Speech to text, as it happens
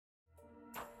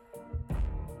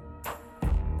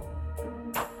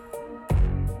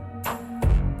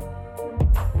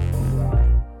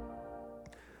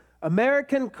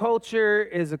American culture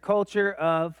is a culture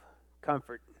of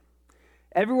comfort.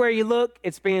 Everywhere you look,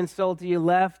 it's being sold to you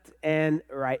left and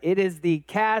right. It is the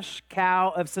cash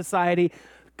cow of society.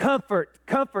 Comfort,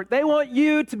 comfort. They want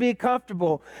you to be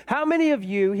comfortable. How many of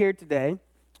you here today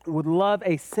would love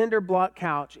a cinder block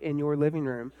couch in your living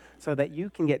room so that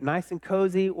you can get nice and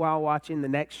cozy while watching the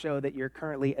next show that you're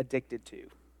currently addicted to?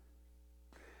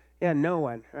 Yeah, no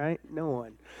one, right? No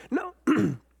one. No.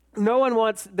 No one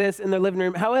wants this in their living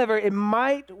room. However, it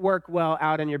might work well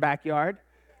out in your backyard.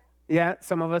 Yeah,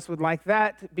 some of us would like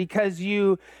that because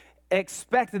you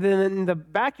expect that in the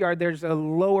backyard there's a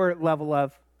lower level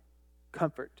of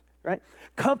comfort, right?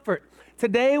 Comfort.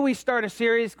 Today we start a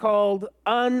series called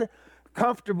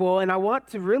Uncomfortable, and I want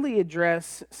to really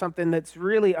address something that's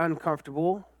really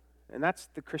uncomfortable, and that's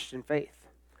the Christian faith.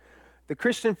 The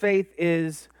Christian faith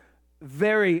is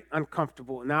very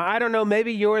uncomfortable. Now, I don't know,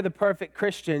 maybe you're the perfect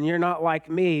Christian. You're not like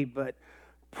me, but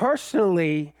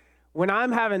personally, when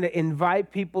I'm having to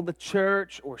invite people to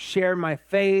church or share my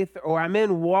faith, or I'm in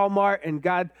Walmart and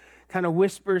God kind of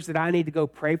whispers that I need to go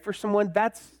pray for someone,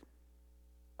 that's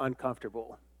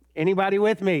uncomfortable. Anybody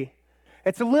with me?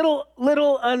 It's a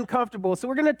little uncomfortable. So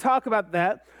we're going to talk about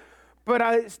that. But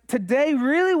I today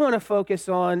really want to focus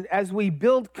on, as we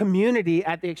build community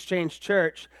at the Exchange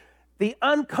Church, the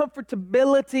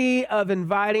uncomfortability of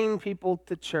inviting people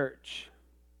to church.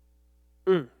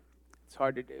 It's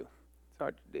hard to do. It's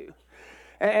hard to do.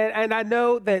 And I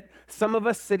know that some of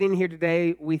us sitting here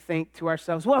today, we think to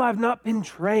ourselves, well, I've not been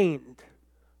trained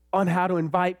on how to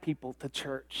invite people to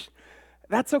church.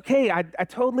 That's okay. I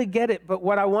totally get it. But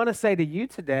what I want to say to you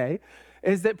today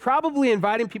is that probably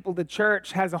inviting people to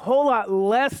church has a whole lot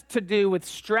less to do with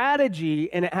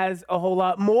strategy, and it has a whole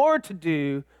lot more to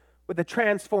do with a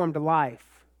transformed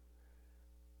life.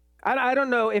 I don't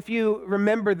know if you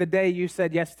remember the day you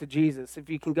said yes to Jesus, if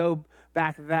you can go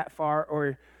back that far,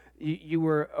 or you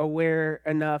were aware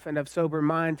enough and of sober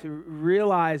mind to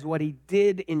realize what he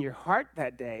did in your heart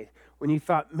that day when you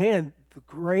thought, man, the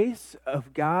grace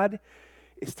of God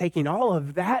is taking all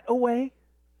of that away.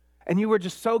 And you were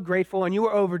just so grateful and you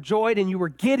were overjoyed and you were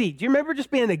giddy. Do you remember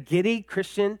just being a giddy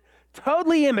Christian?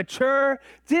 Totally immature,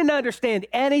 didn't understand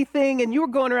anything, and you were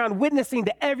going around witnessing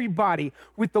to everybody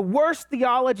with the worst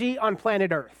theology on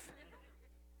planet Earth.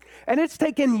 And it's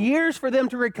taken years for them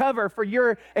to recover for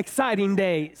your exciting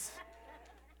days.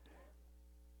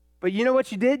 But you know what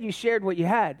you did? You shared what you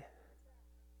had.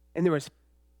 And there was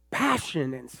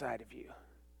passion inside of you.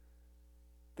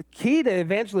 The key to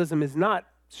evangelism is not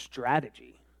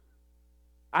strategy.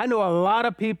 I know a lot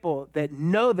of people that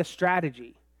know the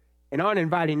strategy and aren't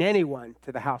inviting anyone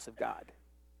to the house of God.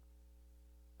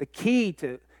 The key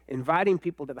to inviting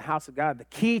people to the house of God, the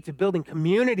key to building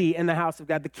community in the house of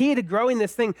God, the key to growing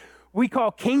this thing we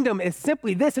call kingdom is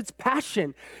simply this: it's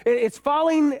passion. It's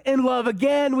falling in love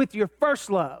again with your first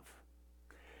love.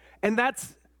 And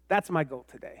that's my goal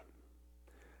today.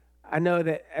 I know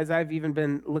that as I've even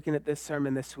been looking at this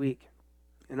sermon this week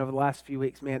and over the last few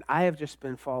weeks, man, I have just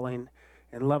been falling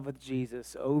in love with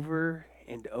Jesus over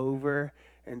and over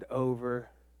and over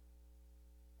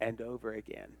and over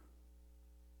again.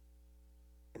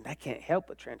 And that can't help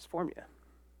but transform you.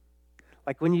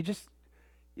 Like when you just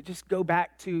go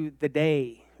back to the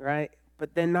day, right?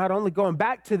 But then not only going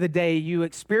back to the day, you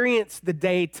experience the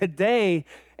day today,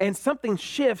 and something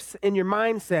shifts in your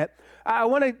mindset. I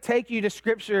want to take you to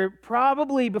Scripture,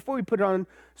 probably before we put it on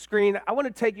screen, I want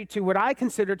to take you to what I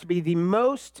consider to be the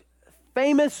most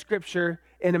famous Scripture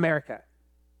in America.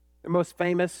 The most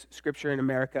famous Scripture in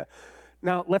America.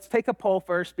 Now, let's take a poll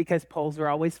first, because polls are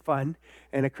always fun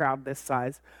in a crowd this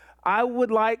size. I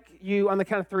would like you, on the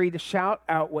count of three, to shout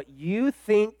out what you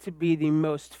think to be the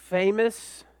most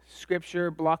famous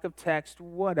Scripture, block of text,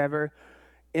 whatever,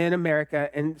 in America,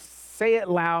 and say it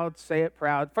loud, say it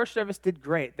proud. First service did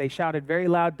great. They shouted very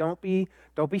loud. Don't be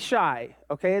shy,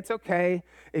 okay? It's okay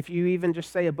if you even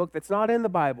just say a book that's not in the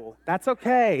Bible. That's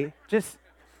okay. Just,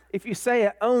 if you say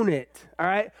it, own it, all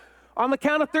right? On the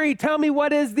count of three, tell me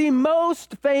what is the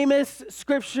most famous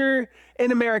Scripture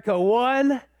in America.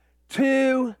 1,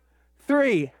 2,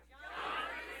 3. John 3:16.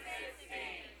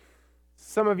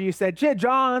 Some of you said,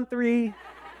 John 3:16.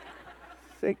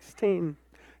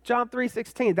 John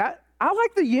 3:16. That, I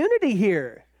like the unity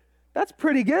here. That's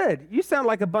pretty good. You sound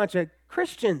like a bunch of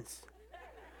Christians.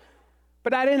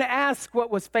 But I didn't ask what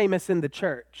was famous in the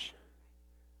church.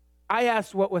 I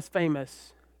asked what was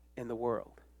famous in the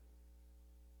world.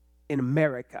 In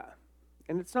America.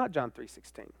 And it's not John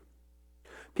 3:16.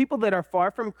 People that are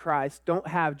far from Christ don't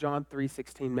have John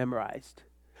 3:16 memorized.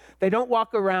 They don't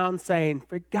walk around saying,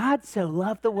 "For God so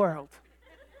loved the world."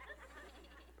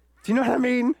 Do you know what I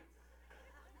mean?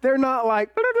 They're not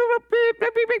like,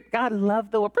 God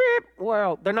love the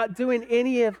world. They're not doing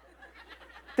any of,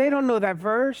 they don't know that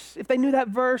verse. If they knew that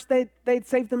verse, they'd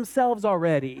save themselves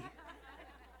already.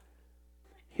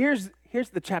 Here's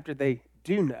the chapter they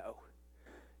do know.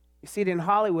 You see it in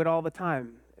Hollywood all the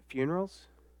time, at funerals,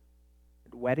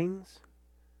 at weddings,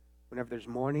 whenever there's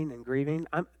mourning and grieving.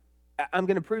 I'm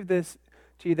going to prove this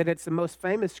to you that it's the most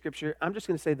famous scripture. I'm just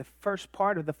going to say the first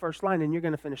part of the first line, and you're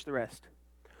going to finish the rest.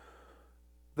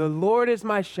 The Lord is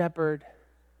my shepherd.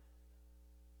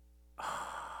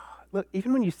 Look,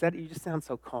 even when you said it, you just sound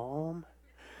so calm.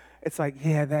 It's like,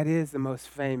 yeah, that is the most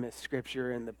famous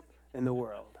scripture in the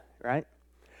world, right?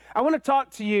 I want to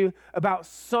talk to you about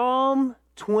Psalm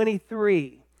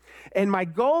 23. And my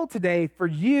goal today for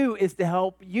you is to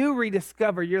help you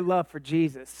rediscover your love for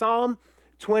Jesus. Psalm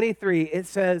 23, it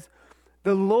says,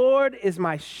 the Lord is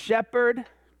my shepherd.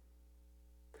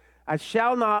 I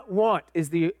shall not want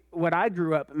is what I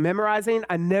grew up memorizing.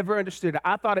 I never understood it.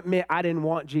 I thought it meant I didn't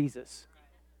want Jesus.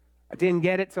 I didn't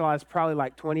get it till I was probably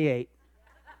like 28.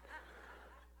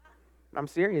 I'm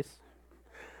serious.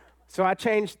 So I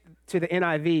changed to the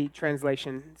NIV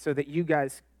translation so that you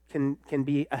guys can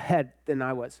be ahead than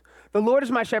I was. The Lord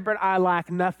is my shepherd, I lack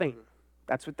nothing.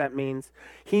 That's what that means.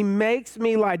 He makes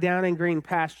me lie down in green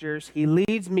pastures. He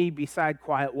leads me beside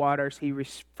quiet waters. He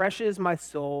refreshes my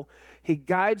soul. He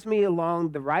guides me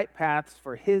along the right paths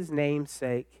for his name's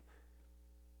sake.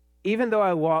 Even though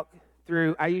I walk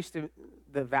through,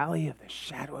 the valley of the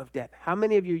shadow of death. How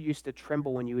many of you used to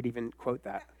tremble when you would even quote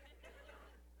that?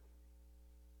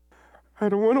 I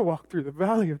don't want to walk through the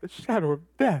valley of the shadow of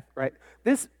death, right?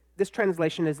 This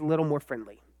translation is a little more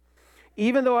friendly.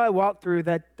 Even though I walk through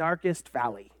the darkest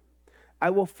valley, I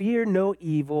will fear no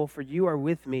evil, for you are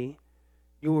with me.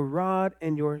 Your rod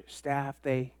and your staff,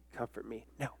 they comfort me.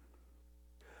 Now,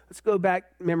 let's go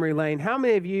back memory lane. How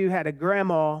many of you had a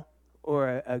grandma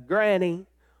or a granny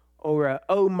or a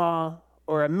oma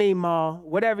or a meemaw,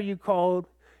 whatever you called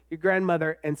your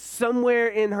grandmother, and somewhere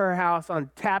in her house on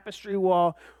tapestry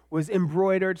wall was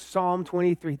embroidered Psalm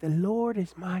 23. The Lord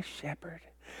is my shepherd.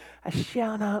 I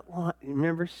shall not want.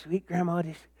 Remember, sweet grandma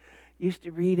just used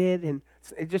to read it, and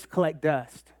it just collect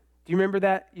dust. Do you remember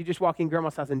that? You just walk in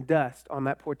grandma's house and dust on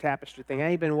that poor tapestry thing. I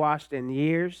ain't been washed in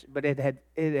years, but it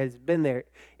has been there.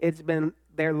 It's been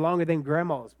there longer than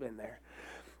grandma's been there.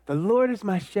 The Lord is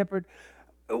my shepherd.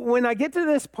 When I get to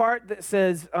this part that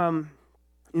says,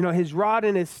 his rod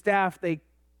and his staff, they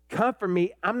comfort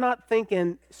me, I'm not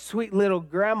thinking sweet little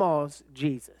grandma's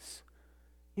Jesus.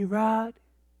 Your rod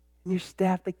and your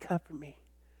staff, they comfort me.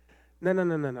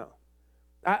 No.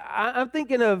 I'm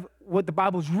thinking of what the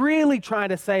Bible's really trying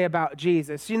to say about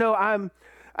Jesus.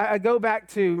 I go back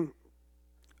to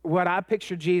what I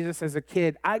pictured Jesus as a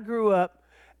kid. I grew up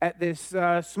at this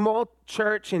small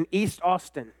church in East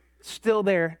Austin, still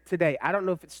there today. I don't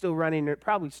know if it's still running, or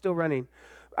probably still running.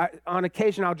 On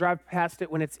occasion, I'll drive past it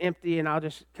when it's empty, and I'll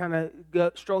just kind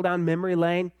of stroll down memory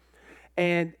lane.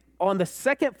 And on the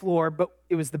second floor, but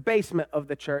it was the basement of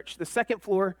the church, the second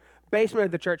floor basement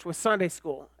of the church was Sunday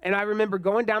school. And I remember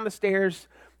going down the stairs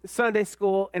to Sunday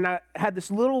school, and I had this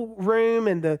little room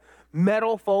and the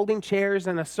metal folding chairs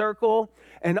in a circle.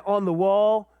 And on the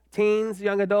wall, teens,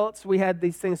 young adults, we had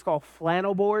these things called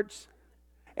flannel boards.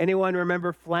 Anyone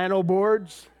remember flannel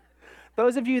boards?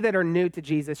 Those of you that are new to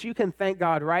Jesus, you can thank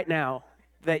God right now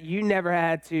that you never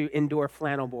had to endure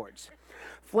flannel boards.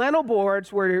 Flannel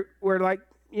boards were like,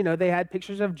 they had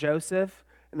pictures of Joseph,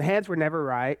 and the hands were never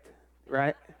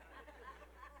right?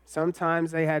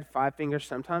 Sometimes they had 5 fingers,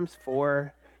 sometimes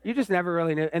 4. You just never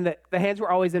really knew. And the hands were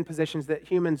always in positions that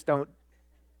humans don't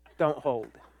hold.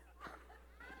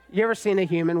 You ever seen a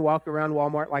human walk around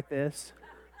Walmart like this?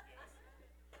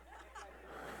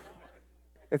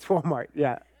 It's Walmart,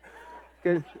 yeah.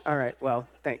 Good. All right, well,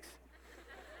 thanks.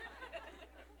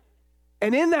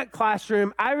 And in that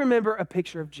classroom, I remember a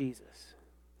picture of Jesus.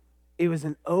 It was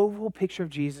an oval picture of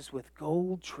Jesus with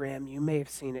gold trim. You may have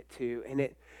seen it too. And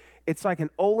it's like an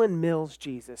Olin Mills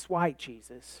Jesus, white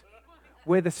Jesus,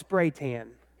 with a spray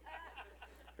tan.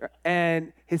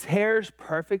 And his hair's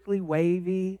perfectly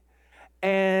wavy.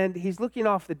 And he's looking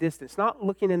off the distance, not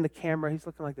looking in the camera. He's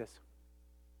looking like this.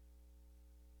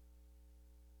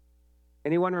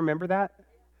 Anyone remember that?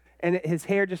 And his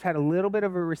hair just had a little bit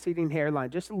of a receding hairline,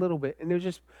 just a little bit. And there's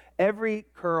just, every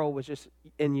curl was just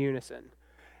in unison.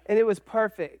 And it was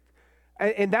perfect.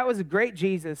 And that was a great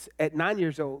Jesus at 9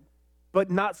 years old,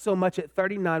 but not so much at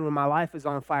 39 when my life is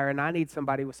on fire and I need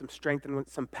somebody with some strength and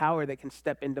some power that can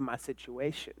step into my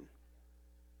situation.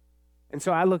 And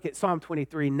so I look at Psalm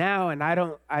 23 now, and I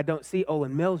don't see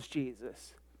Olin Mills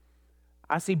Jesus.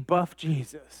 I see buff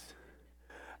Jesus.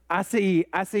 I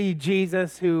see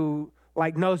Jesus who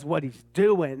knows what he's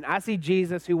doing. I see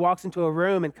Jesus who walks into a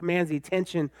room and commands the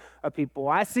attention of people.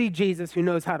 I see Jesus who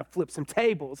knows how to flip some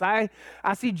tables. I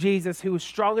see Jesus who is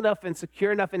strong enough and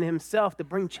secure enough in himself to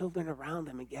bring children around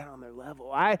him and get on their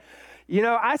level. I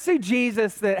see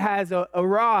Jesus that has a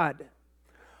rod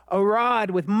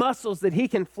with muscles that he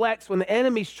can flex when the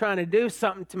enemy's trying to do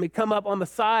something to me, come up on the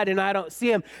side and I don't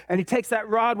see him. And he takes that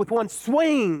rod with one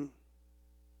swing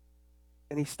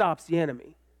and he stops the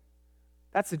enemy.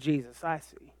 That's the Jesus I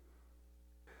see.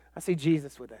 I see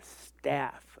Jesus with a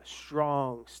staff, a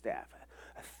strong staff,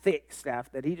 a thick staff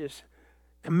that he just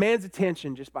commands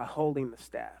attention just by holding the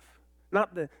staff.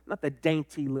 Not the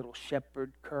dainty little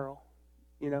shepherd curl,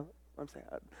 you know what I'm saying?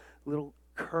 A little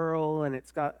curl and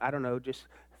it's got, just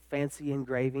fancy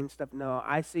engraving stuff. No,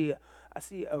 I see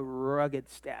a rugged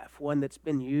staff, one that's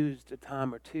been used a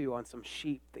time or two on some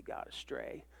sheep that got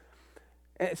astray.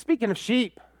 And speaking of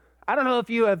sheep, I don't know if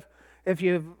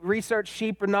you've researched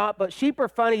sheep or not, but sheep are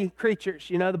funny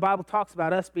creatures. You know, the Bible talks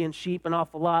about us being sheep an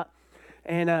awful lot.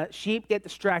 And sheep get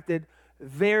distracted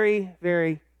very,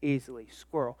 very easily.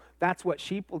 Squirrel. That's what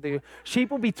sheep will do. Sheep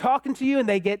will be talking to you and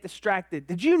they get distracted.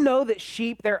 Did you know that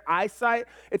sheep, their eyesight,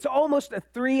 it's almost a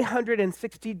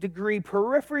 360-degree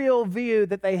peripheral view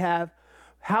that they have.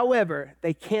 However,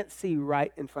 they can't see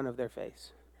right in front of their face.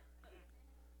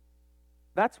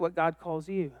 That's what God calls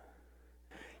you.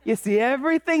 You see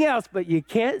everything else, but you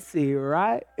can't see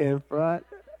right in front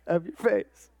of your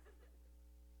face.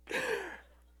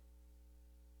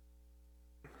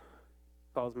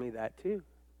 Calls me that too.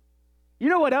 You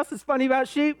know what else is funny about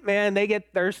sheep? Man, they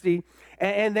get thirsty,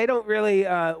 and they don't really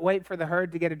wait for the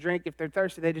herd to get a drink. If they're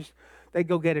thirsty, they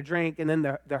go get a drink, and then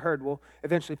the herd will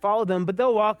eventually follow them. But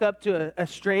they'll walk up to a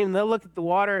stream, they'll look at the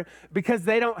water, because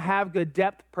they don't have good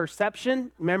depth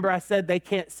perception. Remember I said they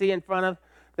can't see in front of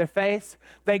their face?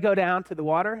 They go down to the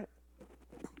water.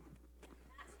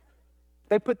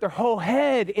 They put their whole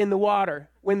head in the water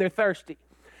when they're thirsty.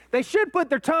 They should put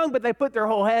their tongue, but they put their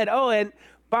whole head. Oh, and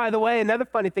by the way, another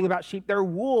funny thing about sheep, their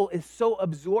wool is so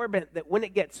absorbent that when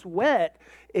it gets wet,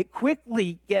 it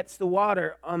quickly gets the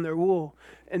water on their wool.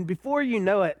 And before you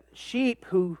know it, sheep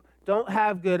who don't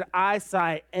have good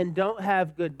eyesight and don't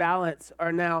have good balance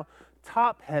are now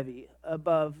top heavy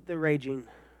above the raging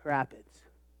rapids.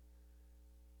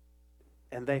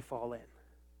 And they fall in.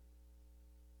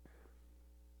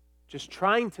 Just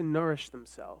trying to nourish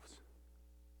themselves.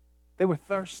 They were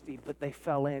thirsty, but they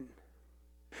fell in.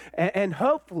 And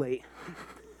hopefully,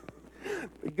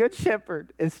 the good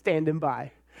shepherd is standing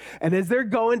by. And as they're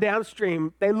going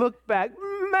downstream, they look back,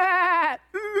 meh,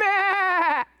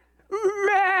 meh,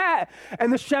 meh.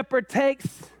 And the shepherd takes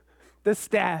the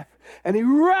staff and he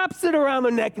wraps it around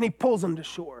their neck and he pulls them to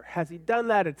shore. Has he done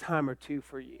that a time or two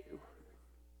for you?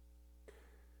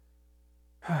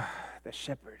 The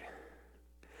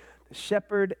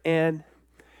shepherd and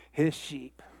his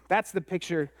sheep. That's the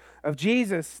picture of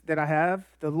Jesus that I have.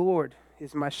 The Lord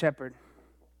is my shepherd.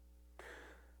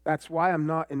 That's why I'm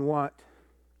not in want.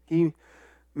 He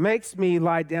makes me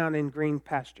lie down in green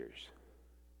pastures.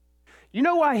 You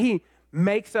know why he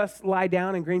makes us lie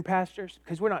down in green pastures?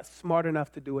 Because we're not smart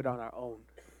enough to do it on our own.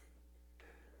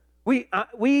 You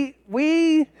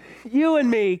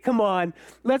and me, come on,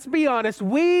 let's be honest.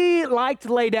 We like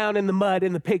to lay down in the mud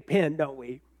in the pig pen, don't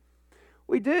we?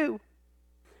 We do.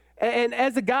 And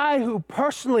as a guy who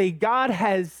personally God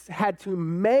has had to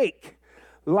make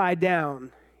lie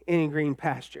down in green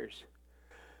pastures,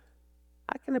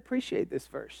 I can appreciate this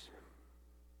verse.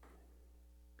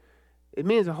 It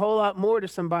means a whole lot more to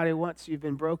somebody once you've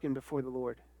been broken before the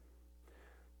Lord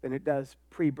than it does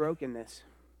pre-brokenness.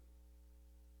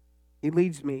 He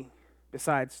leads me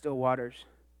beside still waters.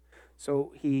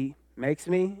 So he makes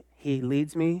me, he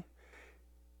leads me,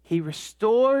 he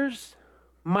restores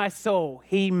my soul.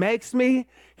 He makes me,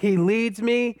 he leads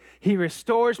me, he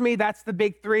restores me. That's the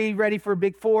big three. Ready for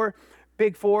big four?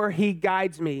 Big four, he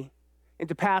guides me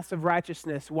into paths of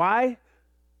righteousness. Why?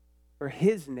 For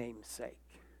his name's sake.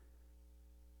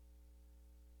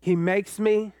 He makes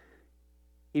me,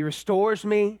 he restores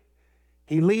me,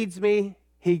 he leads me,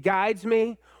 he guides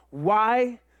me.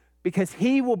 Why? Because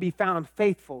he will be found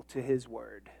faithful to his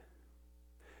word.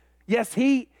 Yes,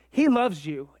 he loves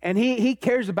you and he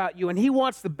cares about you and he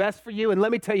wants the best for you. And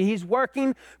let me tell you, he's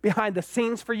working behind the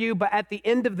scenes for you. But at the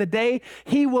end of the day,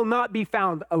 he will not be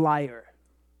found a liar.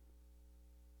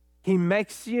 He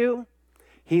makes you,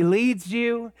 he leads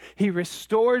you, he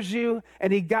restores you,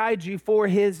 and he guides you for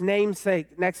his name's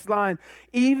sake. Next line.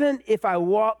 Even if I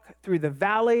walk through the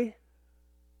valley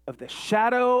of the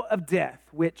shadow of death,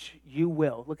 which you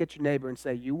will. Look at your neighbor and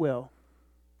say, you will.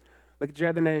 Look at your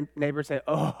other neighbor and say,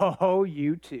 oh,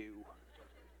 you too.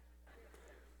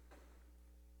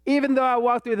 Even though I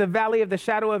walk through the valley of the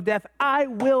shadow of death, I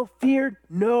will fear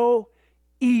no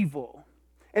evil.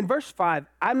 In verse 5,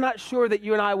 I'm not sure that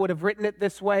you and I would have written it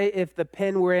this way if the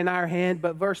pen were in our hand,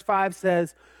 but verse 5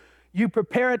 says, you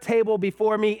prepare a table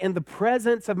before me in the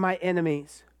presence of my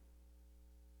enemies.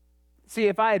 See,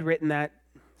 if I had written that,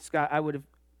 Scott, I would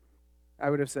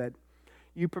have said,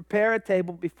 you prepare a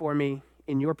table before me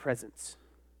in your presence,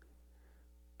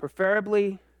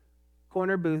 preferably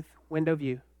corner booth, window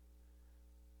view,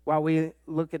 while we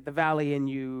look at the valley and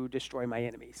you destroy my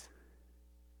enemies.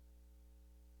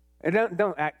 And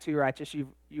don't act too righteous. You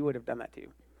would have done that too.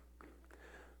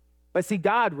 But see,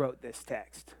 God wrote this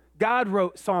text. God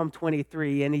wrote Psalm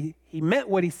 23, and he meant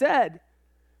what he said.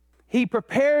 He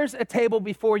prepares a table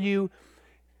before you,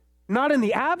 not in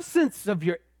the absence of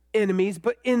your enemies,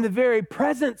 but in the very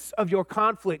presence of your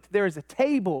conflict. There is a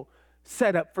table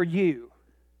set up for you.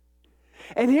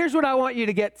 And here's what I want you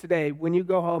to get today. When you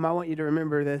go home, I want you to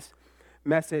remember this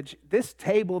message. This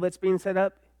table that's being set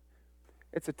up,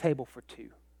 it's a table for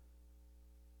two.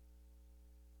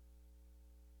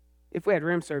 If we had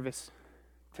room service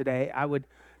today, I would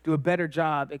do a better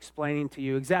job explaining to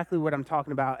you exactly what I'm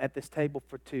talking about at this table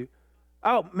for two.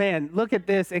 Oh, man, look at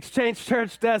this. Exchange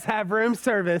Church does have room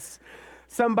service.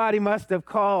 Somebody must have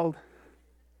called.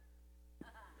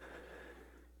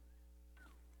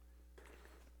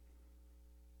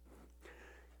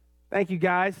 Thank you,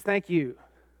 guys. Thank you.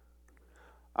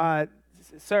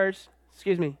 Sirs,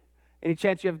 excuse me. Any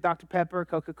chance you have Dr. Pepper,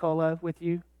 Coca-Cola with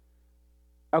you?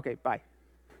 Okay, bye.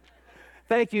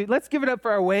 Thank you. Let's give it up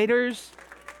for our waiters.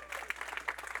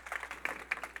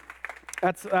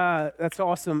 That's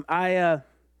awesome. Man,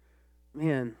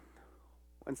 1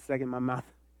 second, my mouth,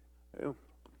 a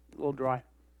little dry.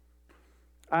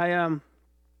 I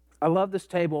love this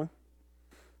table,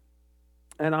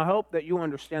 and I hope that you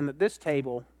understand that this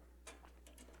table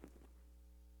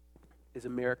is a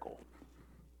miracle.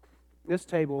 This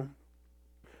table,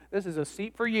 this is a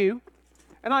seat for you,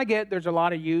 and I get there's a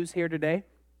lot of yous here today,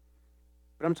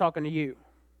 but I'm talking to you.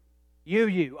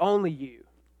 You, only you.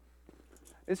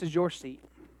 This is your seat.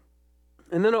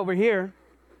 And then over here,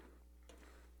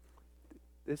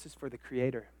 this is for the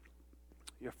Creator,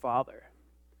 your Father,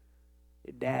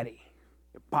 your Daddy,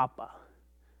 your Papa.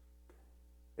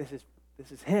 This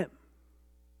is Him,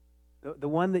 the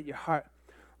one that your heart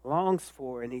longs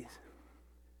for, and He's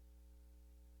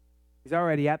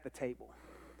already at the table.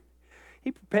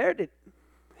 He prepared it.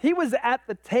 He was at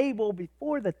the table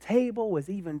before the table was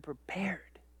even prepared.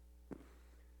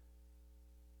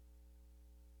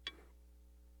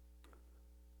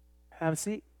 Have a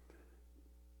seat.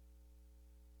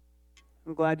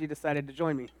 I'm glad you decided to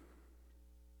join me.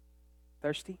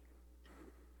 Thirsty?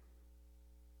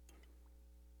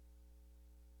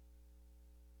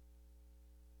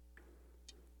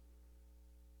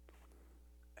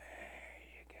 There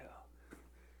you go.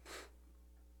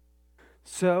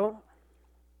 So,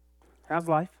 how's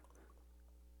life?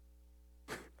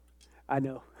 I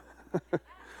know.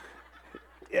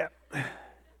 Yeah.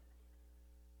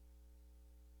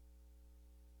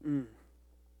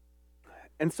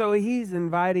 And so he's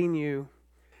inviting you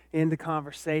into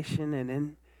conversation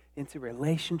and into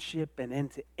relationship and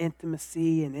into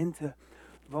intimacy and into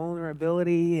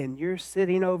vulnerability. And you're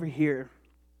sitting over here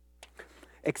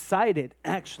excited,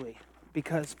 actually,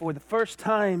 because for the first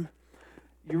time,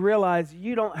 you realize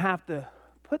you don't have to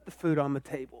put the food on the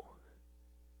table.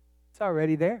 It's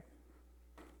already there.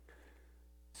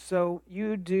 So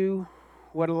you do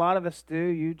what a lot of us do.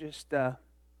 You just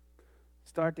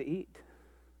start to eat.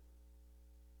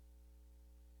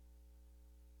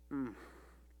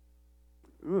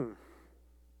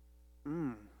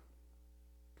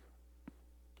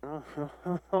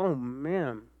 Oh,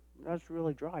 man, that's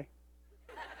really dry.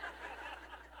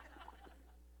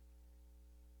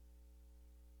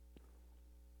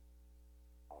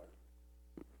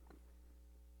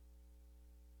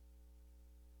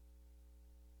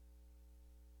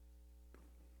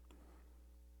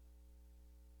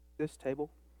 This table,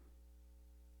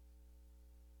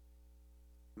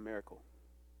 a miracle.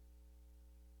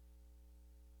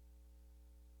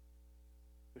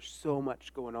 There's so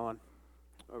much going on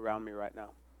around me right now.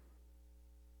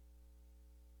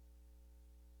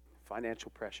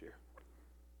 Financial pressure.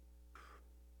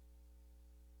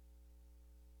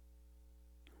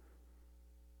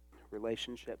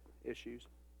 Relationship issues.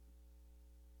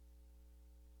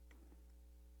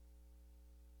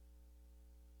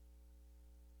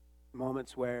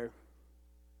 Moments where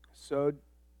so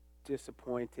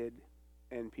disappointed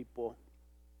in people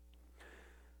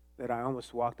that I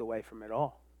almost walked away from it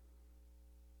all.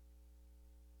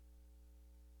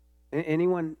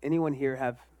 Anyone here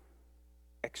have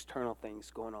external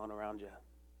things going on around you?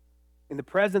 In the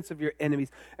presence of your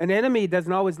enemies. An enemy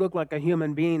doesn't always look like a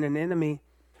human being. An enemy,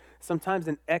 sometimes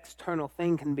an external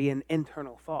thing can be an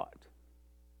internal thought.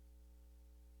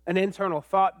 An internal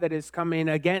thought that is coming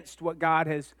against what God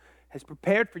has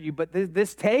prepared for you. But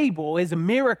this table is a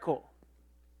miracle.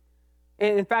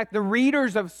 In fact, the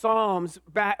readers of Psalms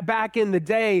back in the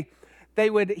day, they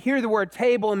would hear the word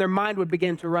table and their mind would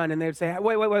begin to run. And they would say,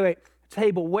 wait,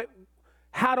 table.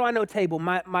 How do I know table?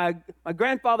 My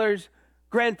grandfather's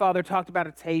grandfather talked about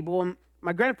a table, and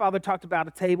my grandfather talked about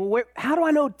a table. How do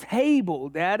I know table,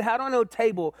 Dad? How do I know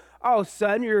table? Oh,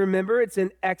 son, you remember it's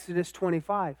in Exodus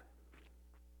 25.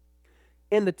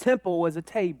 In the temple was a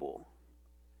table,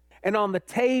 and on the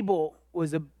table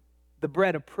was the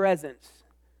bread of presence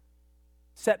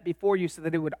set before you so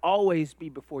that it would always be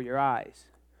before your eyes.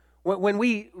 When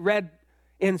we read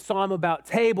in Psalm about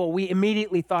table, we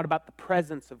immediately thought about the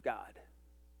presence of God.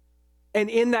 And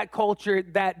in that culture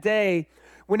that day,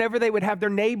 whenever they would have their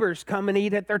neighbors come and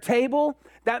eat at their table,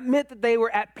 that meant that they were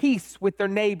at peace with their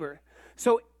neighbor.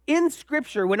 So in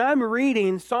Scripture, when I'm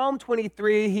reading Psalm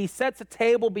 23, he sets a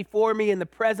table before me in the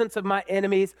presence of my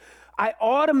enemies, I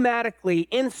automatically,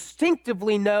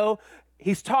 instinctively know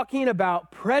he's talking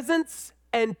about presence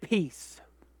and peace.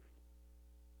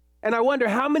 And I wonder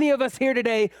how many of us here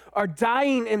today are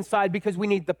dying inside because we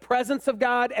need the presence of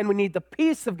God and we need the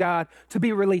peace of God to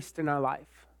be released in our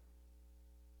life.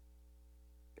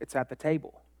 It's at the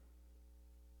table.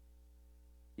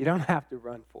 You don't have to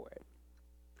run for it.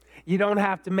 You don't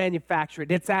have to manufacture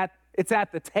it. It's at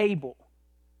the table.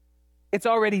 It's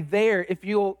already there. If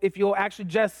you'll actually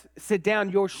just sit down,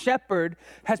 your shepherd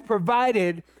has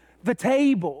provided the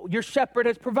table. Your shepherd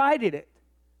has provided it.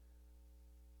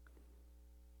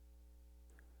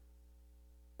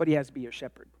 But he has to be your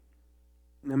shepherd.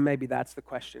 And maybe that's the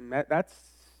question. That's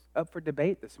up for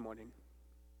debate this morning.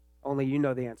 Only you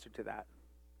know the answer to that.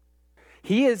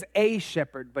 He is a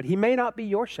shepherd, but he may not be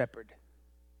your shepherd.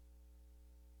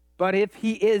 But if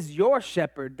he is your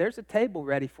shepherd, there's a table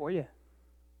ready for you.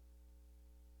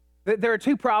 There are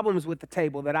two problems with the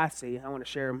table that I see. I want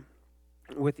to share them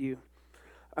with you.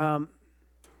 The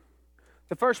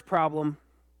first problem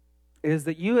is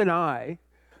that you and I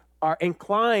are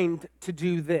inclined to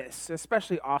do this,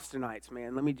 especially Austinites,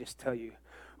 man. Let me just tell you.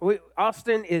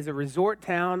 Austin is a resort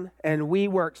town, and we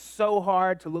work so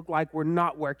hard to look like we're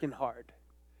not working hard.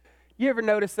 You ever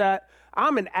notice that?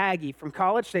 I'm an Aggie from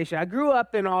College Station. I grew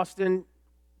up in Austin,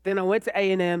 then I went to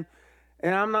A&M,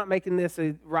 and I'm not making this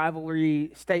a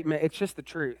rivalry statement. It's just the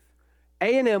truth.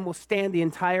 A&M will stand the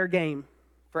entire game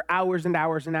for hours and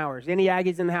hours and hours. Any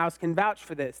Aggies in the house can vouch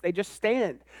for this. They just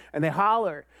stand, and they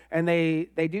holler, and they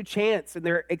do chants, and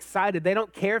they're excited. They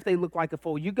don't care if they look like a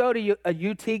fool. You go to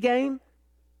a UT game,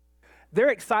 they're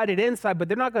excited inside, but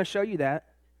they're not going to show you that.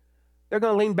 They're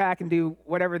going to lean back and do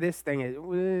whatever this thing is.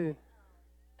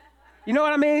 You know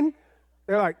what I mean?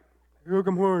 They're like, here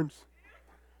come horns.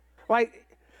 Like,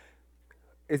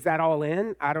 is that all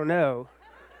in? I don't know.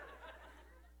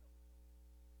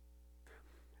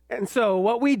 And so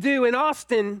what we do in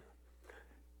Austin,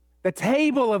 the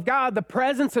table of God, the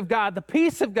presence of God, the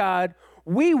peace of God,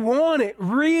 we want it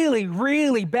really,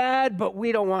 really bad, but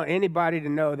we don't want anybody to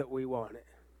know that we want it.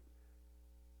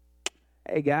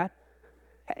 Hey, God.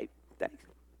 Hey, thanks.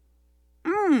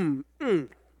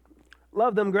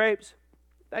 Love them grapes.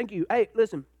 Thank you. Hey,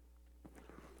 listen.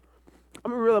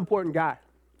 I'm a real important guy,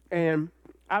 and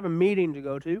I have a meeting to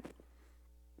go to.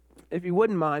 If you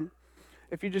wouldn't mind,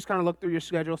 if you just kind of look through your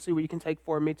schedule, see what you can take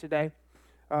for me today.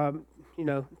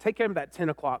 Take care of that 10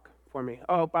 o'clock for me.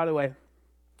 Oh, by the way,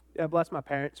 bless my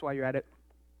parents while you're at it.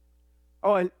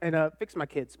 Oh, and fix my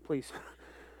kids, please.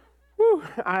 Whew,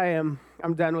 I'm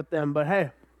done with them, but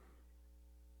hey.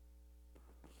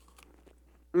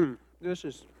 This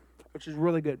is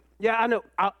really good. Yeah, I know.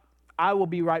 I will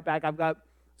be right back. I've got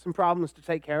some problems to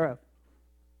take care of.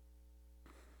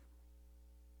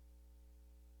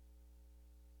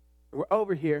 We're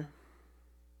over here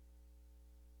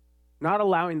not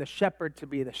allowing the shepherd to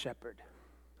be the shepherd.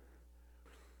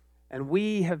 And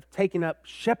we have taken up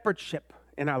shepherdship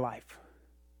in our life.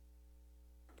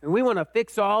 And we want to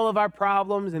fix all of our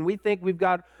problems, and we think we've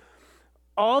got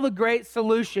all the great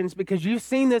solutions because you've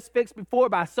seen this fixed before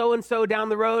by so-and-so down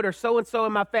the road or so-and-so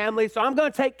in my family, so I'm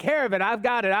going to take care of it. I've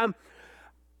got it.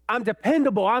 I'm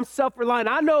dependable. I'm self-reliant.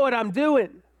 I know what I'm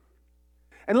doing.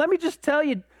 And let me just tell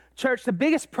you, church, the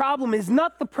biggest problem is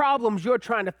not the problems you're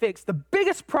trying to fix. The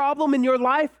biggest problem in your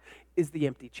life is the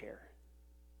empty chair.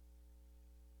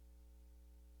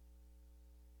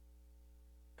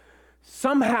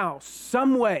 Somehow,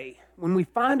 some way, when we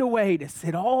find a way to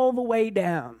sit all the way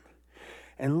down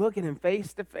and look at him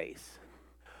face to face,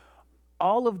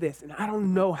 all of this, and I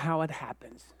don't know how it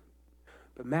happens,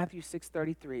 but Matthew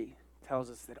 6:33 tells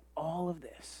us that all of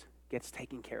this gets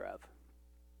taken care of.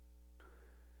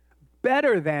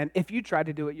 Better than if you try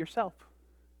to do it yourself.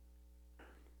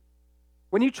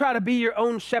 When you try to be your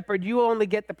own shepherd, you only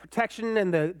get the protection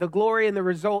and the glory and the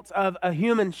results of a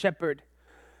human shepherd.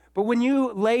 But when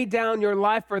you lay down your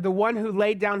life for the one who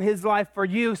laid down his life for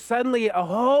you, suddenly a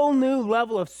whole new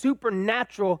level of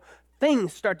supernatural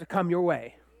things start to come your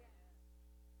way.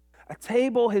 A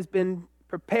table has been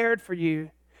prepared for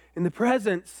you in the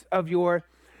presence of your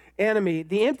enemy.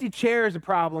 The empty chair is a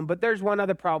problem, but there's one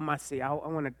other problem I see. I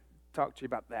want to talk to you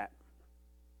about that.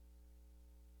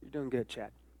 You're doing good,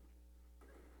 Chad.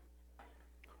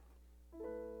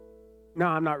 No,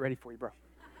 I'm not ready for you, bro.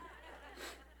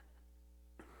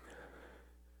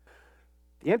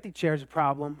 The empty chair is a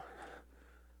problem,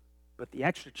 but the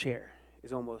extra chair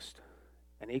is almost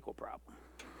an equal problem.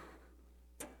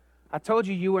 I told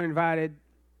you were invited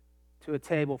to a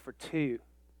table for two,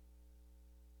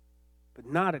 but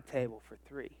not a table for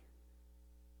three.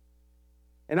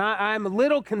 And I'm a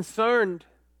little concerned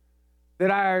that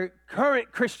our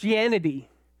current Christianity,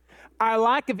 our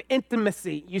lack of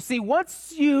intimacy. You see,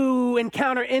 once you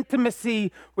encounter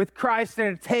intimacy with Christ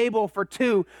at a table for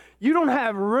two, you don't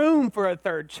have room for a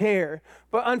third chair.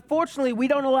 But unfortunately, we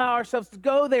don't allow ourselves to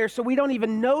go there, so we don't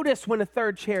even notice when a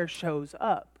third chair shows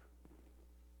up.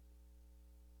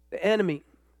 The enemy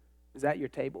is at your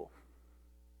table.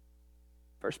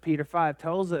 1 Peter 5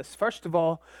 tells us, first of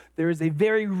all, there is a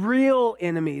very real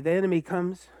enemy. The enemy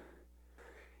comes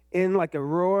in like a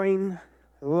roaring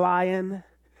lion,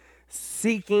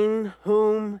 seeking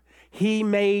whom he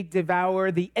may devour.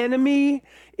 The enemy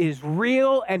is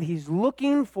real, and he's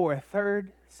looking for a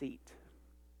third seat.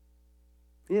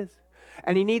 He is.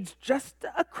 And he needs just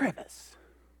a crevice.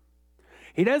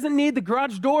 He doesn't need the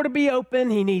garage door to be open.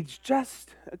 He needs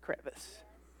just a crevice.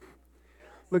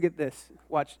 Look at this.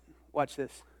 Watch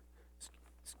this.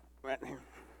 Right here.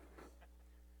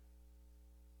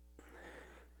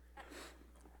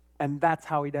 And that's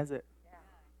how he does it.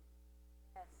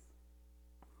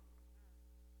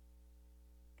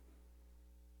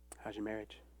 How's your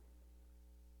marriage?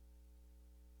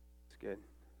 It's good.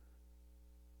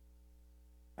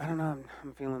 I don't know.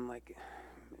 I'm feeling like,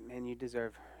 man, you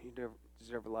deserve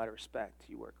a lot of respect.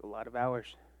 You work a lot of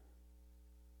hours.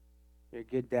 You're a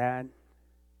good dad,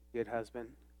 good husband,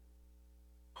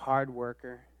 hard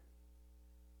worker.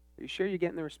 Are you sure you're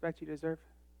getting the respect you deserve?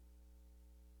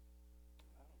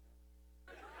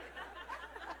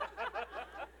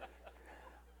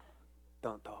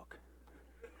 Don't talk.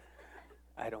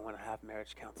 I don't want to have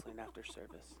marriage counseling after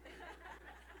service.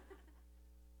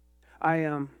 I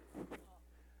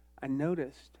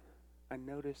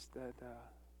noticed that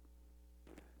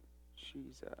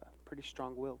she's pretty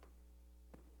strong-willed.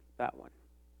 That one.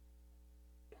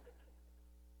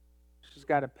 She's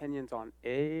got opinions on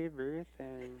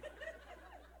everything.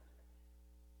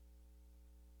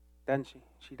 Doesn't she?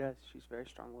 She does. She's very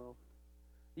strong-willed.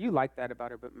 You like that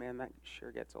about her, but man, that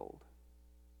sure gets old.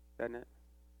 Doesn't it?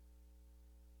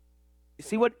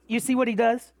 You see what he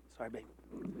does? Sorry, babe.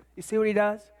 You see what he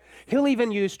does? He'll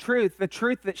even use truth, the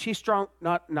truth that she's strong,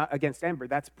 not against Amber.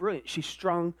 That's brilliant. She's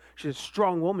strong. She's a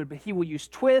strong woman, but he will use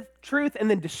truth and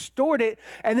then distort it.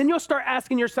 And then you'll start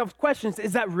asking yourself questions.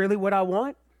 Is that really what I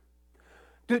want?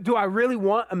 Do I really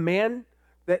want a man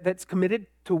that's committed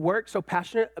to work, so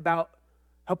passionate about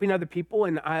helping other people,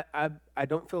 and I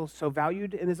don't feel so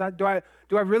valued in his eyes? Do I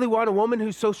really want a woman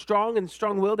who's so strong and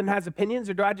strong-willed and has opinions,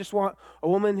 or do I just want a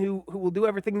woman who will do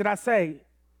everything that I say?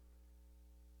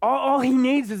 All he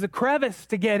needs is a crevice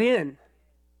to get in.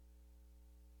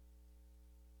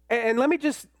 And let me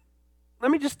just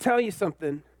tell you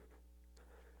something.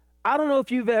 I don't know if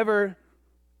you've ever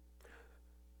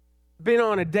been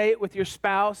on a date with your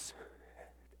spouse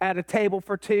at a table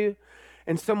for two,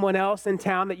 and someone else in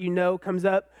town that you know comes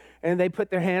up and they put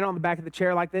their hand on the back of the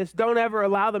chair like this. Don't ever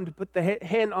allow them to put the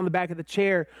hand on the back of the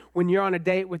chair when you're on a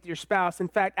date with your spouse. In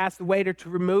fact, ask the waiter to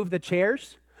remove the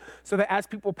chairs so that as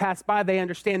people pass by, they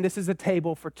understand this is a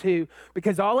table for two.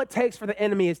 Because all it takes for the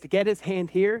enemy is to get his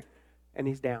hand here, and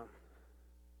he's down.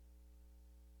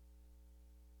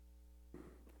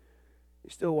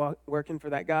 You're still working for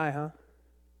that guy, huh?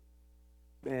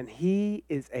 Man, he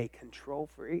is a control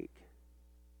freak.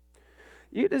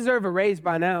 You deserve a raise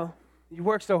by now. You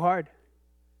work so hard.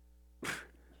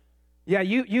 Yeah,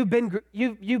 you've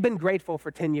been grateful for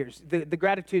 10 years. The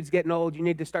gratitude's getting old. You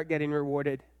need to start getting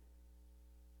rewarded.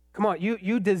 Come on,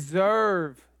 you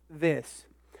deserve this.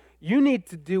 You need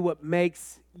to do what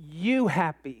makes you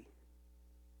happy.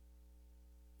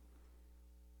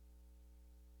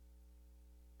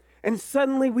 And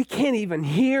suddenly we can't even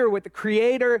hear what the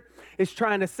Creator is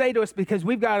trying to say to us because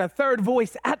we've got a third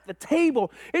voice at the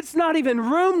table. It's not even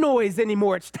room noise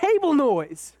anymore. It's table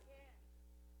noise.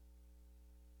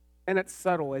 And it's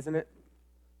subtle, isn't it?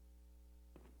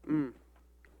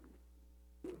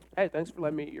 Hey, thanks for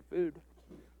letting me eat your food.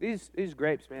 These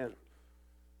grapes, man.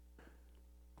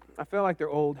 I feel like they're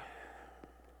old.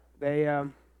 They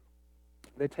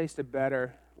tasted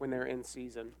better when they're in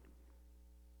season.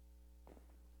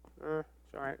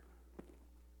 It's all right.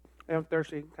 Hey, I'm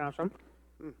thirsty. Can I have some?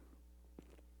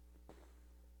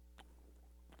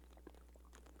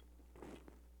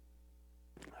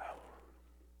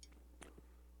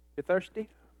 You thirsty?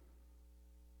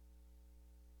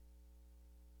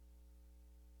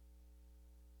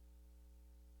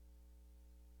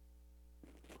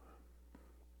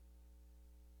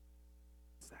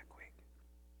 It's that quick.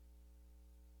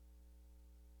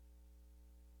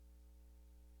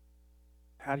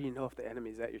 How do you know if the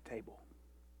enemy's at your table?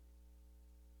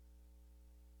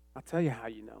 I'll tell you how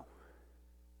you know.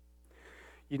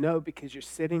 You know because you're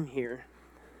sitting here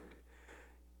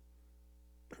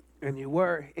and you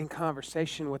were in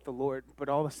conversation with the Lord, but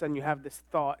all of a sudden you have this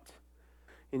thought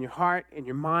in your heart, in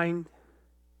your mind,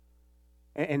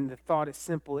 and the thought is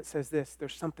simple. It says this: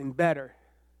 there's something better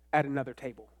at another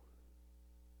table.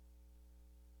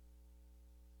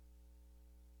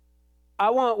 I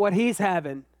want what he's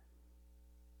having.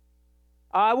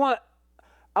 I want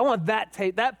that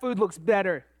tape. That food looks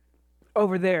better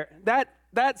over there.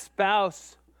 That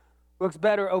spouse looks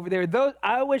better over there.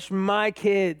 I wish my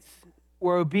kids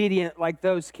were obedient like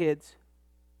those kids.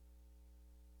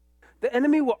 The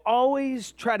enemy will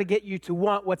always try to get you to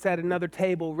want what's at another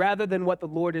table rather than what the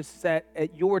Lord has set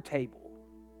at your table.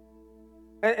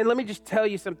 And let me just tell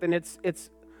you something. It's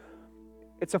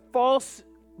a false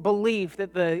belief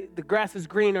that the grass is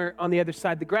greener on the other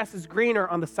side. The grass is greener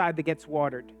on the side that gets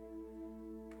watered.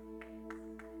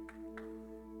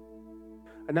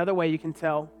 Another way you can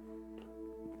tell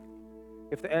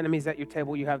if the enemy's at your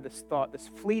table, you have this thought, this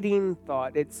fleeting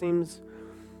thought. It seems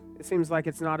like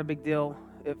it's not a big deal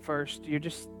at first. You're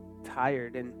just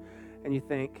tired and you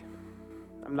think,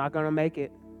 I'm not going to make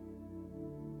it.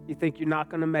 You think you're not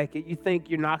going to make it. You think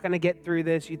you're not going to get through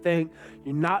this. You think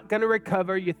you're not going to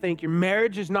recover. You think your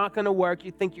marriage is not going to work.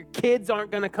 You think your kids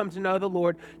aren't going to come to know the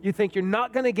Lord. You think you're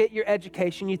not going to get your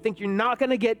education. You think you're not going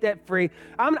to get debt free.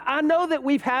 I know that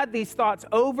we've had these thoughts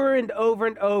over and over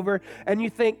and over, and you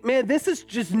think, man, this is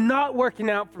just not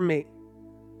working out for me.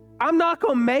 I'm not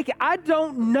going to make it. I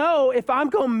don't know if I'm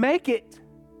going to make it.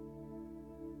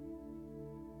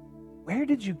 Where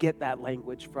did you get that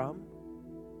language from?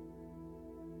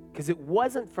 Because it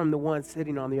wasn't from the one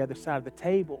sitting on the other side of the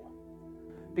table.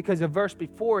 Because a verse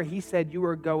before, he said you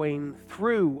were going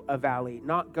through a valley,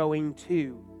 not going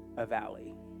to a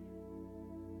valley.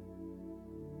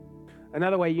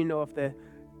 Another way you know if the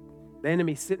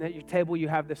enemy's sitting at your table, you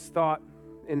have this thought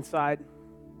inside,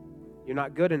 you're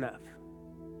not good enough.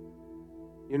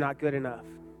 You're not good enough.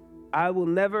 I will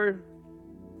never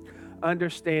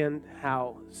understand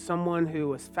how someone who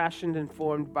was fashioned and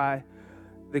formed by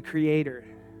the Creator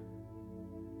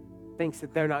thinks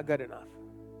that they're not good enough.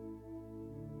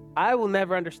 I will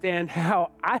never understand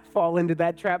how I fall into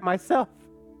that trap myself.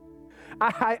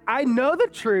 I know the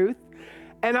truth,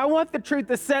 and I want the truth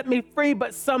to set me free,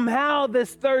 but somehow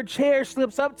this third chair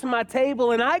slips up to my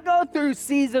table, and I go through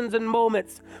seasons and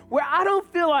moments where I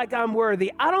don't feel like I'm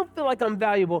worthy. I don't feel like I'm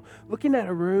valuable. Looking at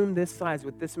a room this size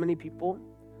with this many people,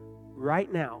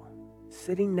 right now,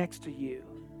 sitting next to you,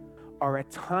 are a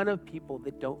ton of people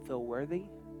that don't feel worthy.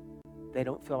 They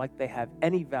don't feel like they have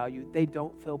any value. They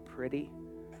don't feel pretty.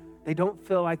 They don't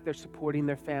feel like they're supporting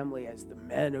their family as the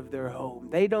men of their home.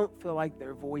 They don't feel like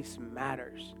their voice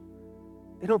matters.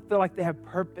 They don't feel like they have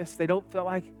purpose. They don't feel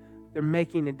like they're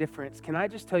making a difference. Can I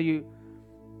just tell you,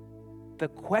 the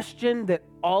question that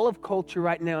all of culture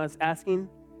right now is asking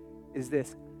is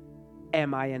this: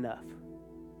 am I enough?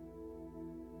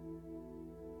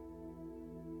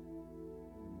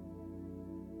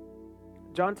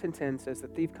 John 10:10 says, the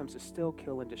thief comes to steal,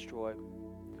 kill, and destroy.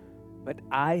 But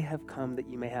I have come that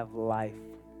you may have life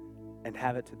and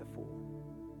have it to the full.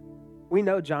 We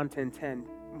know John 10:10.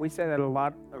 We say that a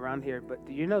lot around here, but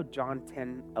do you know John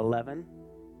 10:11?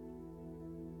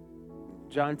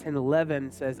 John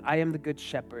 10:11 says, I am the good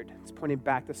shepherd. It's pointing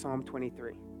back to Psalm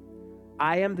 23.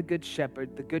 I am the good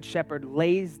shepherd. The good shepherd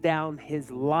lays down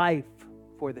his life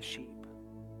for the sheep.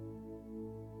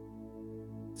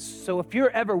 So if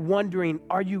you're ever wondering,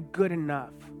 are you good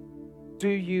enough? Do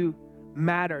you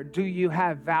matter? Do you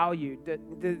have value?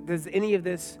 Does any of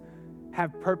this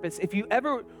have purpose? If you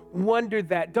ever wondered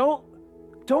that, don't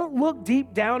look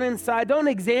deep down inside. Don't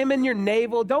examine your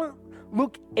navel. Don't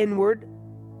look inward.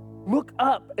 Look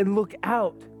up and look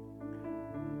out.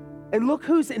 And look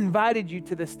who's invited you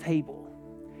to this table.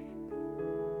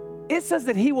 It says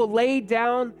that he will lay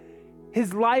down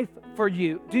his life for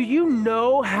you. Do you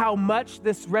know how much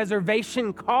this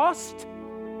reservation cost?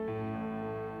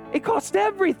 It cost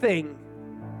everything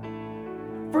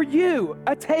for you.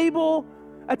 A table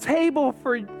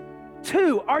for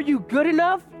two. Are you good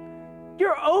enough?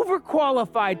 You're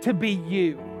overqualified to be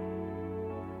you.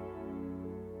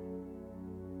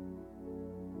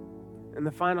 And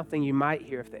the final thing you might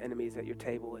hear if the enemy is at your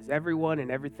table is everyone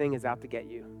and everything is out to get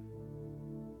you.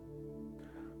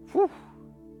 Whew.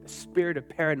 The spirit of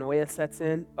paranoia sets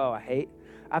in. Oh,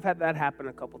 I've had that happen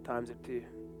a couple times or two.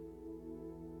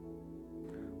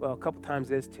 Well, a couple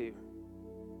times is two.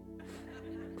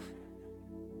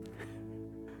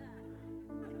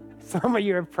 Some of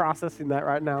you are processing that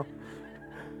right now.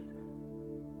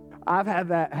 I've had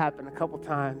that happen a couple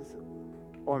times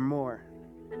or more.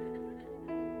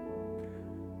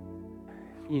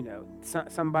 You know,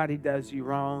 somebody does you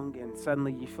wrong and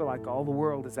suddenly you feel like all the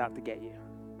world is out to get you.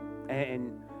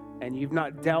 And you've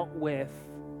not dealt with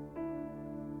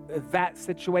that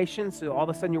situation, so all of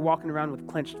a sudden you're walking around with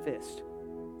clenched fists.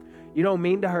 You don't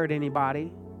mean to hurt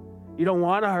anybody. You don't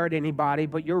want to hurt anybody,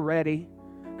 but you're ready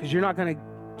because you're not going to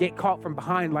get caught from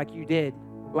behind like you did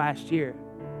last year.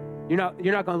 You're not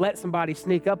going to let somebody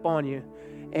sneak up on you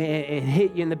and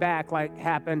hit you in the back like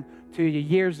happened to you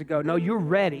years ago. No, you're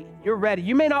ready. You're ready.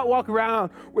 You may not walk around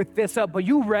with fists up, but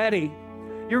you're ready.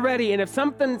 You're ready. And if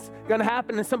something's going to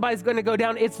happen and somebody's going to go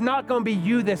down, it's not going to be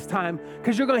you this time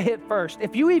because you're going to hit first.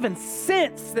 If you even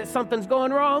sense that something's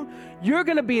going wrong, you're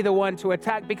going to be the one to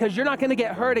attack because you're not going to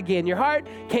get hurt again. Your heart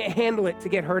can't handle it to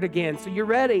get hurt again. So you're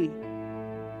ready.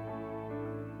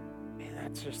 And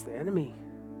that's just the enemy.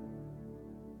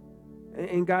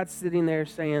 And God's sitting there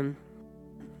saying,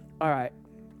 all right,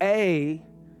 A,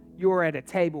 you're at a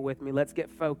table with me. Let's get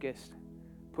focused.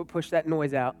 Push that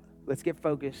noise out. Let's get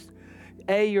focused.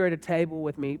 A, you're at a table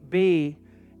with me. B,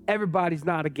 everybody's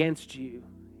not against you.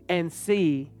 And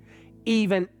C,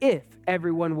 even if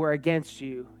everyone were against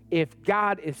you, if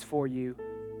God is for you,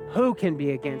 who can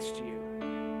be against you?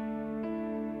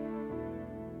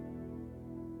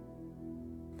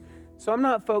 So I'm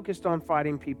not focused on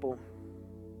fighting people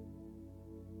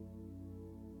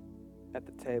at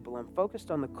the table. I'm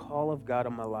focused on the call of God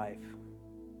on my life.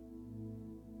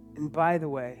 And by the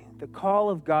way, the call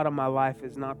of God on my life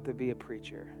is not to be a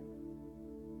preacher.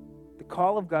 The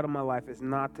call of God on my life is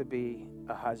not to be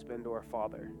a husband or a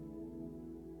father.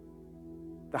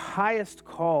 The highest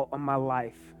call on my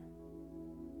life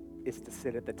is to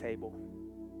sit at the table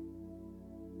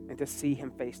and to see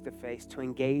him face to face, to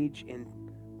engage in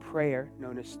prayer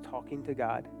known as talking to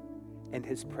God and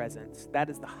his presence. That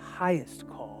is the highest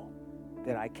call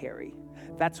that I carry.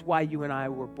 That's why you and I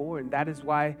were born. That is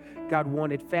why God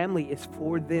wanted family, is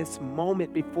for this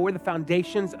moment before the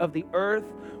foundations of the earth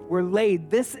were laid.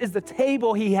 This is the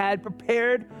table he had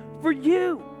prepared for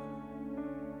you.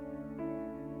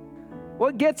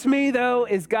 What gets me, though,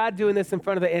 is God doing this in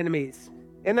front of the enemies.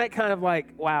 Isn't that kind of like,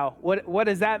 wow, what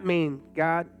does that mean,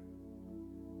 God?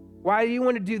 Why do you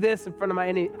want to do this in front of my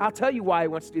enemy? I'll tell you why he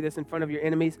wants to do this in front of your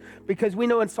enemies. Because we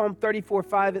know in Psalm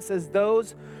 34:5, it says,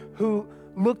 those who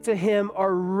look to him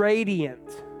are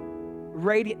radiant.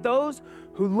 Radiant. Those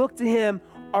who look to him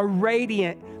are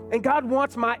radiant. And God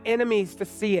wants my enemies to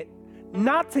see it.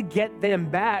 Not to get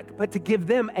them back, but to give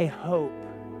them a hope.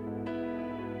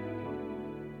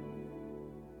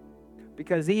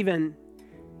 Because even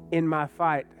in my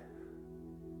fight,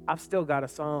 I've still got a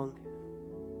song.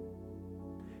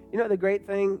 You know, the great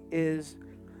thing is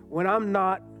when I'm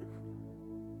not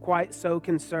quite so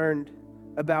concerned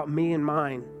about me and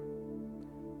mine,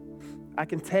 I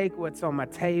can take what's on my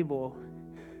table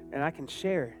and I can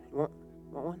share. Want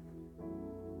one?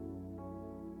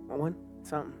 Want one?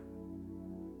 Something?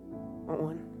 Want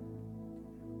one?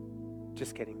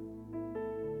 Just kidding.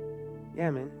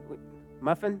 Yeah, man.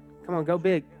 Muffin? Come on, go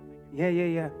big.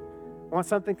 Yeah. Want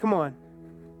something? Come on.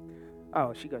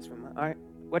 Oh, she goes for mine. All right.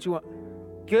 What you want?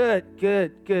 Good.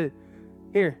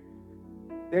 Here.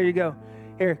 There you go.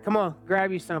 Here, come on.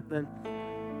 Grab you something.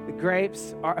 The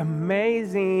grapes are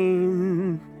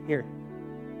amazing. Here.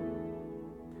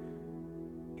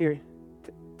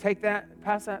 Take that.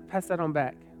 Pass that on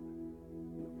back.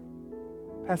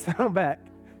 Pass that on back.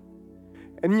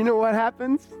 And you know what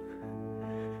happens?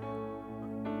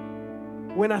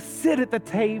 When I sit at the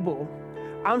table,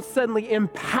 I'm suddenly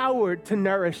empowered to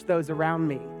nourish those around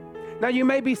me. Now you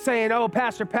may be saying, oh,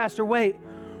 Pastor, wait,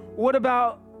 what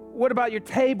about your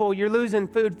table? You're losing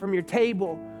food from your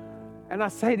table. And I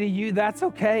say to you, that's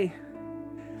okay.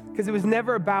 Because it was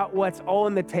never about what's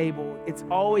on the table. It's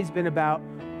always been about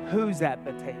who's at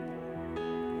the table.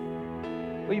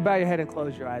 Will you bow your head and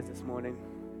close your eyes this morning?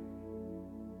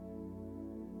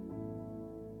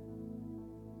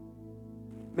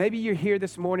 Maybe you're here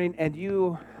this morning and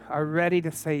you are ready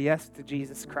to say yes to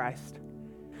Jesus Christ.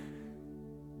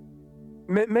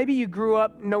 Maybe you grew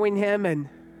up knowing him and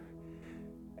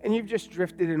you've just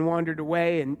drifted and wandered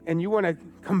away and you want to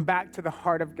come back to the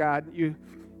heart of God. You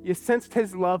sensed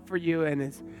his love for you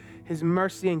and his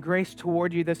mercy and grace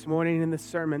toward you this morning in this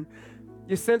sermon.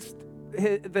 You sensed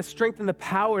the strength and the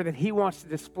power that he wants to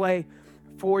display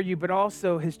for you, but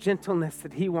also his gentleness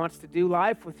that he wants to do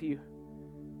life with you.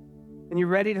 And you're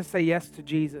ready to say yes to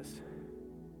Jesus.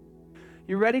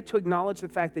 You're ready to acknowledge the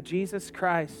fact that Jesus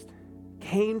Christ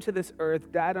came to this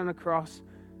earth, died on a cross,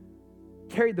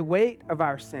 carried the weight of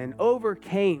our sin,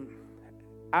 overcame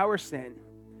our sin,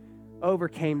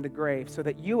 overcame the grave so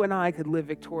that you and I could live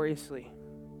victoriously.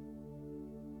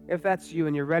 If that's you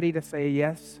and you're ready to say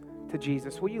yes to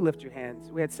Jesus, will you lift your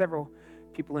hands? We had several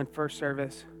people in first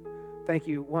service. Thank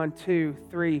you. 1, 2,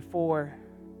 3, 4.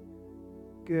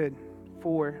 Good.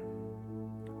 4.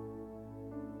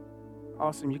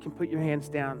 Awesome. You can put your hands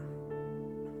down.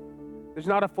 There's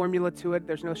not a formula to it.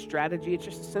 There's no strategy. It's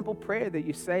just a simple prayer that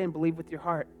you say and believe with your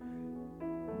heart.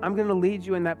 I'm going to lead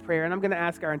you in that prayer, and I'm going to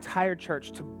ask our entire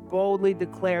church to boldly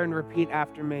declare and repeat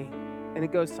after me. And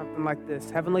it goes something like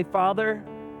this. Heavenly Father,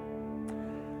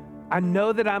 I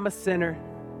know that I'm a sinner.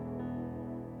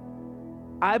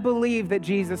 I believe that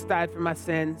Jesus died for my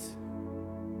sins.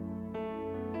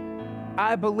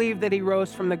 I believe that he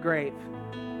rose from the grave.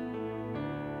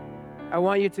 I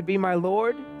want you to be my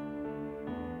Lord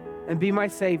and be my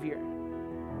Savior.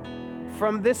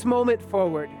 From this moment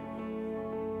forward,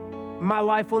 my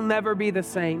life will never be the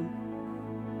same.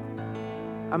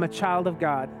 I'm a child of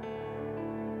God.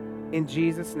 In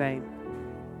Jesus' name,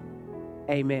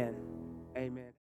 amen. Amen.